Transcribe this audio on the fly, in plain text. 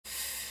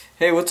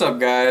Hey, what's up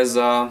guys?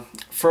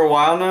 For a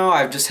while now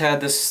I've just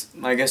had this,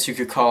 I guess you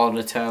could call it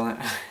a talent.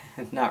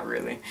 Not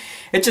really.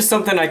 It's just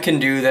something I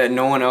can do that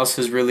no one else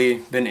has really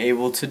been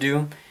able to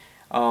do.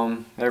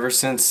 Ever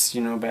since,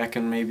 back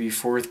in maybe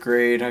 4th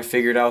grade, I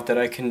figured out that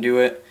I can do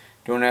it.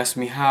 Don't ask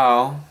me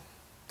how.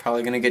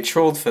 Probably gonna get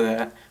trolled for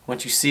that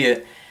once you see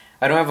it.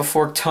 I don't have a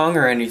forked tongue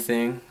or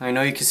anything. I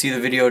know you can see the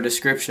video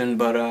description,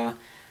 but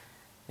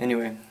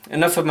anyway,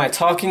 enough of my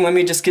talking. Let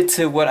me just get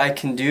to what I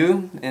can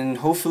do, and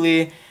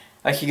hopefully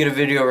I can get a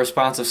video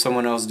response of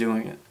someone else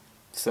doing it.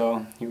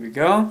 So here we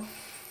go.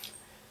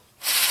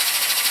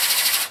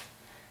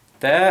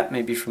 That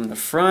maybe from the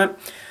front.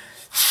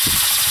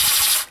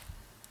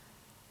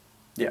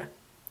 Yeah.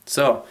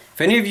 So if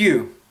any of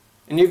you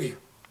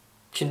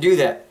can do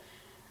that,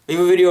 leave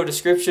a video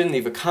description,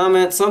 leave a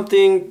comment,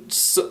 something,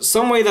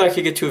 some way that I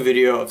could get to a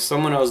video of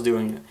someone else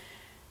doing it.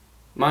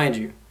 Mind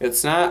you,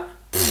 it's not.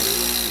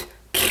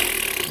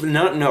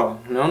 No,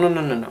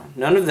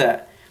 none of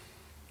that.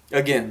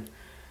 Again.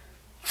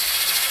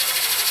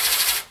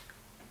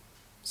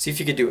 See if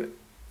you could do it.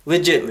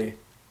 Legitly.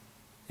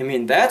 I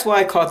mean, that's why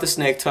I caught the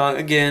snake tongue.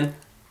 Again,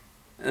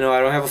 I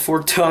don't have a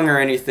forked tongue or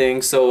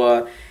anything,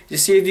 so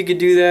just see if you could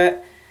do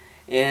that.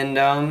 And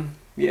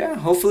yeah,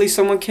 hopefully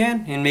someone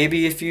can. And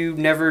maybe if you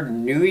never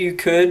knew you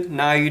could,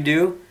 now you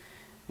do.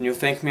 And you'll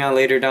thank me on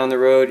later down the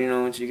road,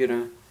 once you get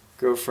a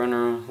girlfriend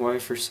or a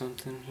wife or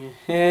something.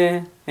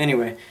 Yeah.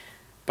 Anyway,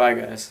 bye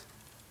guys.